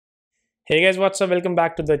Hey guys, what's up? Welcome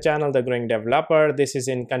back to the channel, The Growing Developer. This is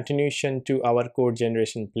in continuation to our code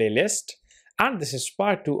generation playlist, and this is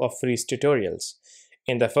part 2 of freeze tutorials.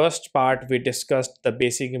 In the first part, we discussed the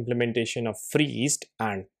basic implementation of freezed,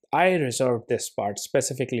 and I reserved this part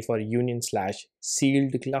specifically for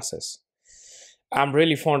union/sealed classes. I'm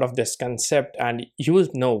really fond of this concept, and you will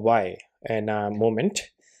know why in a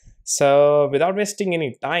moment. So without wasting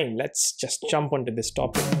any time, let's just jump onto this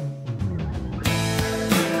topic.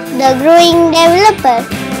 The Growing Developer.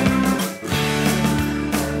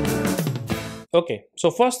 Okay,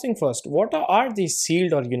 so first thing first, what are these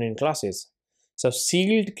sealed or union classes? So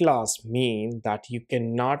sealed class mean that you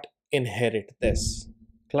cannot inherit this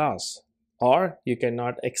class or you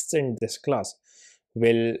cannot extend this class.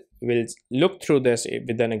 We'll look through this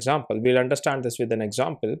with an example. We'll understand this with an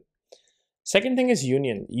example. Second thing is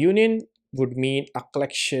union. Union would mean a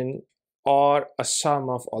collection or a sum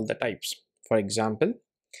of all the types. For example,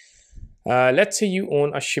 let's say you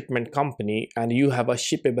own a shipment company and you have a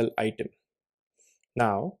shippable item.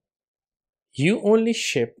 Now, you only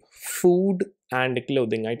ship food and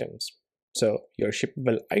clothing items. So your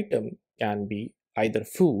shippable item can be either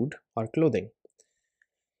food or clothing.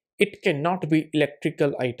 It cannot be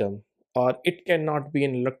electrical item or it cannot be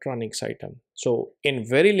an electronics item. So in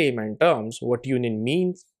very layman terms, what union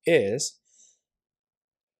means is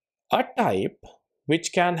a type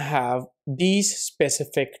which can have these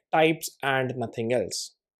specific types and nothing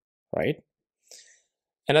else, right?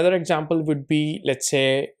 Another example would be, let's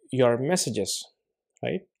say, your messages,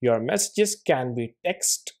 right? Your messages can be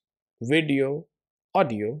text, video,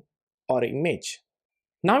 audio, or image.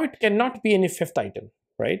 Now it cannot be any fifth item,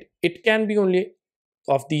 right? It can be only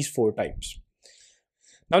of these four types.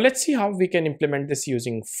 Now let's see how we can implement this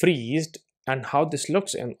using freezed and how this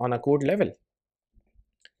looks on a code level.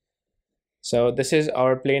 So this is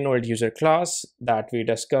our plain old user class that we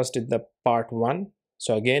discussed in the part 1.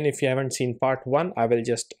 So again, if you haven't seen part 1, I will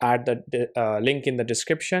just add the link in the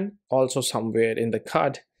description, also somewhere in the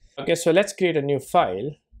card. Okay, so let's create a new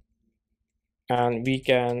file and we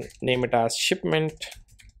can name it as shipment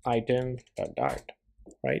item.dart,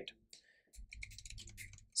 right?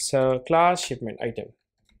 So class shipment item.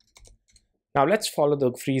 Now let's follow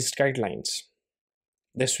the freeze guidelines.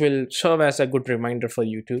 This will serve as a good reminder for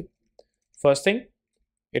you too. First thing,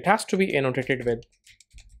 it has to be annotated with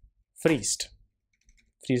freezed.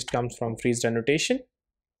 Freezed comes from freezed annotation.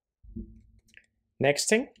 Next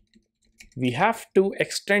thing, we have to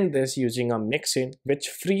extend this using a mixin which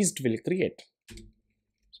freezed will create.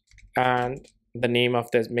 And the name of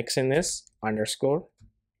this mixin is _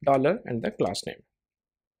 dollar and the class name.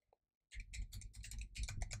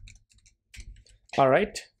 All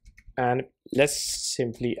right. And let's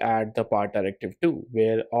simply add the part directive too,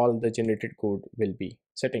 where all the generated code will be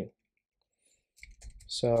sitting.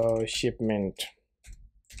 So shipment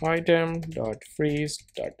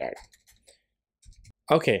item.freeze.dart.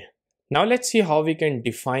 Okay, now let's see how we can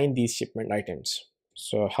define these shipment items.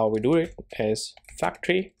 So how we do it is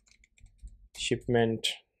factory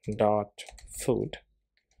shipment.food.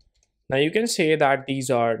 Now you can say that these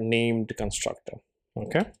are named constructor.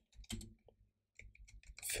 Okay,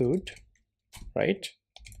 food, right?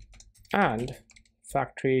 And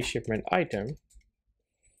factory shipment item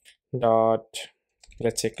dot,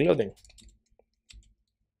 let's say, clothing.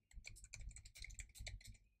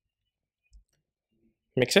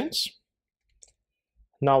 Make sense?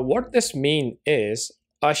 Now what this means is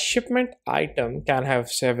a shipment item can have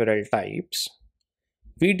several types.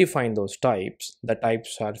 We define those types. The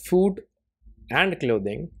types are food and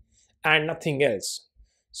clothing and nothing else.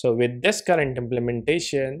 So with this current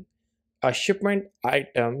implementation, a shipment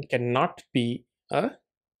item cannot be a,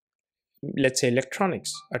 let's say,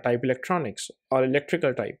 electronics, a type electronics or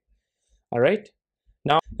electrical type. All right.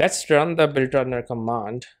 Now let's run the build runner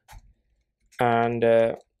command and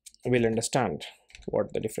we'll understand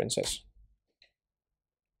what the difference is.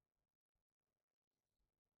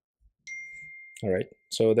 All right.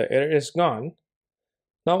 So the error is gone.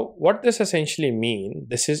 Now what this essentially means,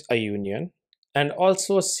 this is a union and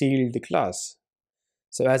also a sealed class.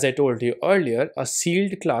 So as I told you earlier, a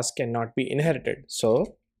sealed class cannot be inherited.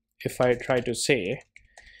 So if I try to say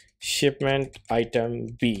shipment item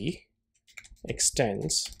B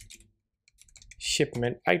extends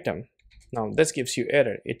shipment item, now this gives you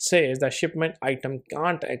error. It says that shipment item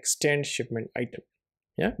can't extend shipment item.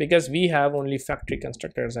 Yeah, because we have only factory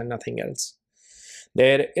constructors and nothing else.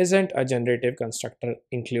 There isn't a generative constructor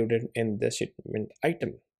included in the shipment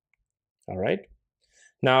item. All right.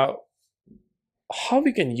 Now, how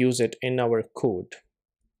we can use it in our code?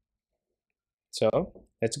 So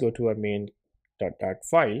let's go to our main .dart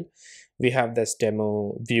file. We have this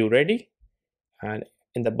demo view ready. and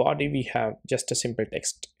in the body we have just a simple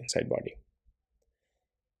text inside body.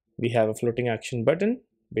 We have a floating action button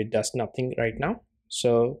which does nothing right now.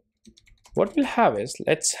 So what we'll have is,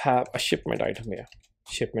 let's have a shipment item here.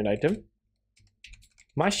 Shipment item,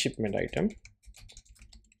 my shipment item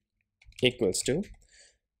equals to,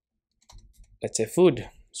 let's say, food.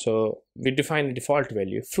 So we define the default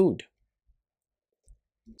value food.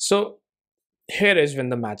 So here is when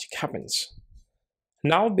the magic happens.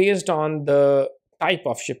 Now based on the type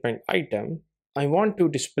of shipment item, I want to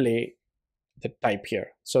display the type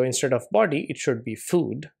here. So instead of body, it should be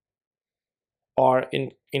food, or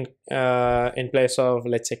in place of,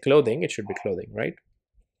 let's say, clothing, it should be clothing, right?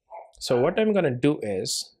 So what I'm going to do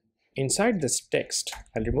is, inside this text,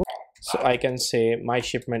 I'll remove. So I can say my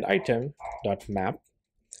shipment item dot map.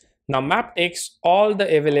 Now map takes all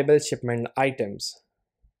the available shipment items.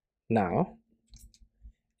 Now,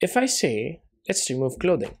 if I say, let's remove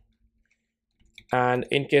clothing, and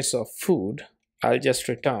in case of food, I'll just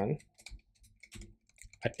return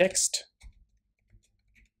a text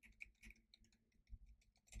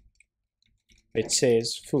which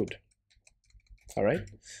says food. All right.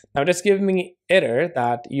 Now just give me error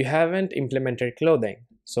that you haven't implemented clothing.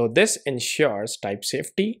 So this ensures type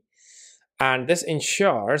safety, and this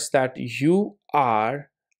ensures that you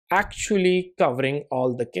are actually covering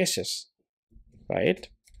all the cases, right?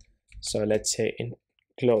 So let's say in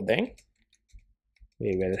clothing,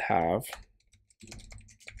 we will have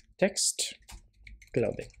text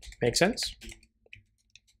clothing. Make sense?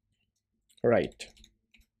 Right.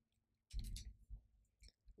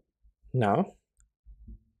 Now,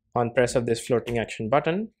 on press of this floating action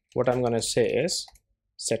button, what I'm going to say is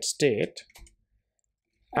set state,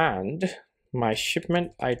 and my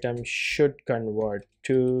shipment item should convert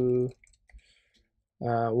to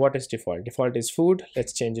what is default? Default is food.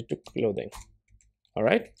 Let's change it to clothing. All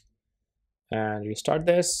right. And restart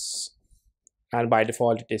this. And by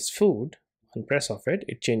default, it is food. On press of it,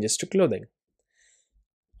 it changes to clothing.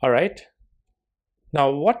 All right. Now,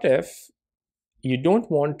 what if you don't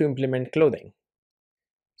want to implement clothing?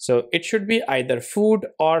 So it should be either food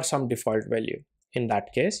or some default value. In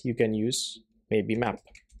that case, you can use maybe map.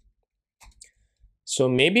 So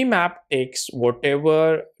maybe map takes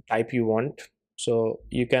whatever type you want. So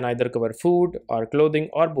you can either cover food or clothing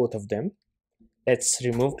or both of them. Let's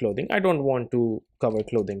remove clothing. I don't want to cover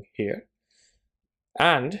clothing here.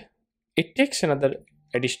 And it takes another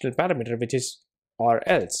additional parameter, which is or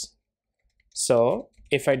else. So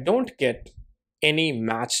if I don't get any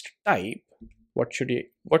matched type, what should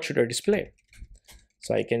I display?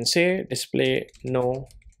 So I can say display no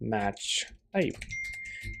match type.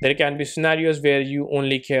 There can be scenarios where you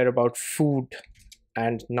only care about food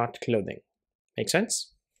and not clothing. Make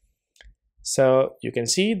sense? So you can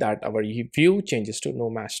see that our view changes to no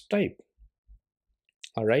match type.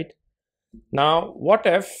 All right. Now, what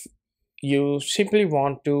if you simply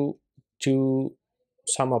want to do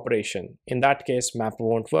some operation? In that case, map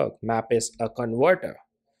won't work. Map is a converter.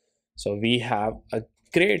 So we have a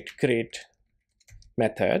create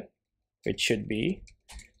method, which should be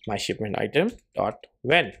my shipment item dot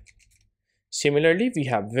when. Similarly, we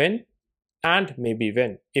have when and maybe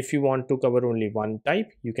when. If you want to cover only one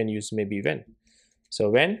type, you can use maybe when. So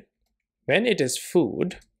when it is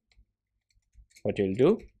food, what you'll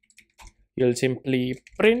do, you'll simply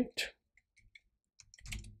print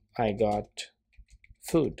I got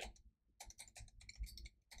food.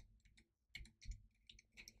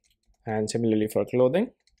 And similarly for clothing,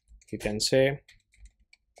 you can say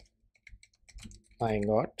I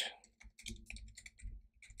got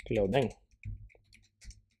clothing.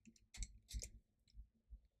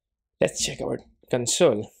 Let's check our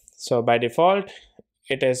console. So by default,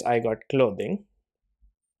 it is I got clothing,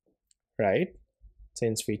 right?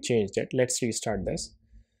 Since we changed it, let's restart this.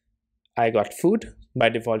 I got food. By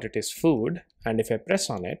default, it is food. And if I press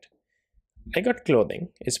on it, I got clothing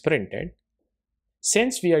is printed.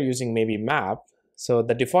 Since we are using maybe map, so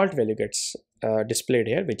the default value gets displayed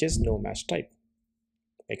here, which is no match type.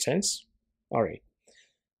 Make sense? All right.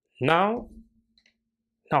 Now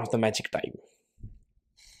the magic time.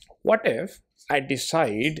 What if I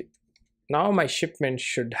decide now my shipment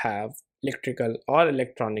should have electrical or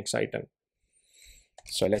electronics item?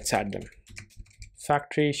 So let's add them.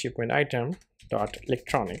 Factory shipment item dot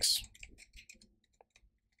electronics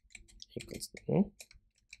equals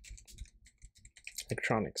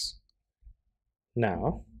electronics.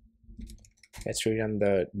 Now let's rerun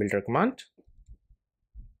the builder command.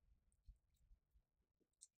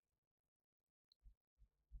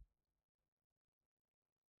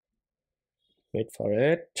 Wait for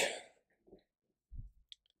it.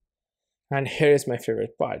 And here is my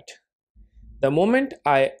favorite part. The moment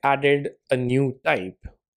I added a new type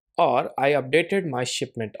or I updated my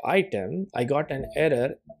shipment item, I got an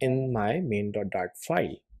error in my main.dart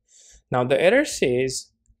file. Now the error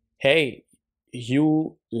says, hey,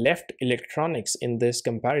 you left electronics in this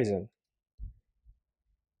comparison.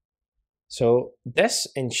 So this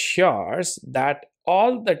ensures that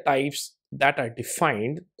all the types that are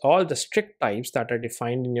defined, all the strict types that are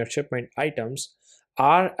defined in your shipment items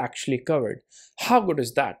are actually covered. How good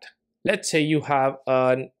is that? Let's say you have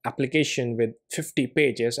an application with 50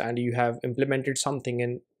 pages and you have implemented something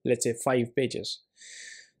in, let's say, 5 pages.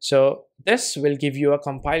 So this will give you a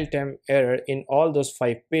compile time error in all those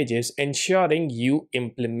 5 pages, ensuring you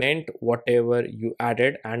implement whatever you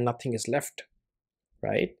added and nothing is left,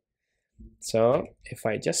 right? So if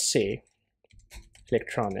I just say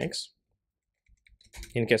electronics,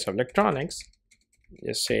 in case of electronics,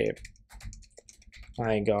 just say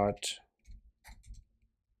I got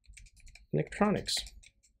electronics,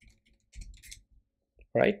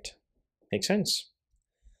 right? Makes sense.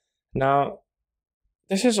 Now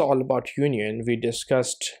this is all about union. We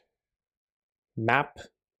discussed map,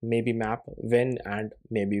 maybe map, when, and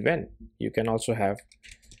maybe when. You can also have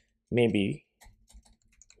maybe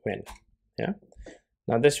when. Yeah.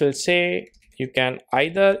 Now this will say you can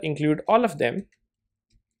either include all of them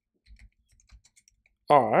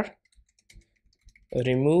or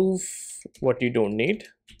remove what you don't need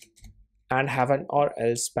and have an or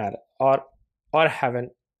else or have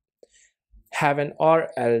an or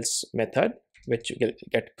else method which will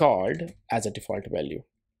get called as a default value.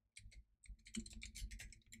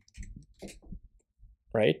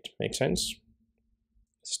 Right? Makes sense?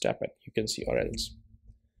 Step it. You can see or else.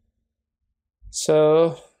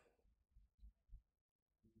 So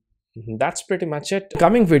that's pretty much it. In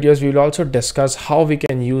coming videos, we will also discuss how we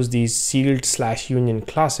can use these sealed/union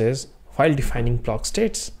classes while defining block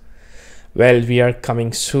states. Well, we are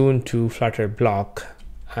coming soon to Flutter block,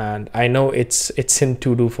 and I know it's in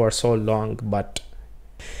to do for so long, but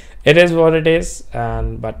it is what it is.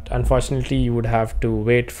 But unfortunately, you would have to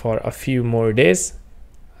wait for a few more days.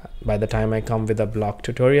 By the time I come with a block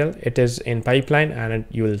tutorial, it is in pipeline, and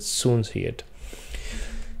you will soon see it.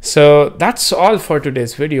 So that's all for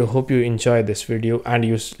today's video. Hope you enjoyed this video and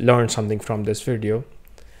you learned something from this video.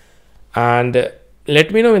 And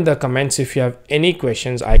let me know in the comments if you have any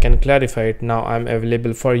questions. I can clarify it. Now I'm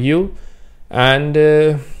available for you. And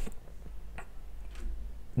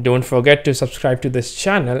don't forget to subscribe to this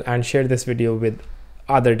channel and share this video with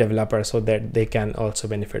other developers so that they can also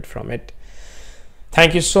benefit from it.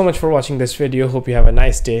 Thank you so much for watching this video. Hope you have a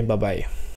nice day. Bye bye.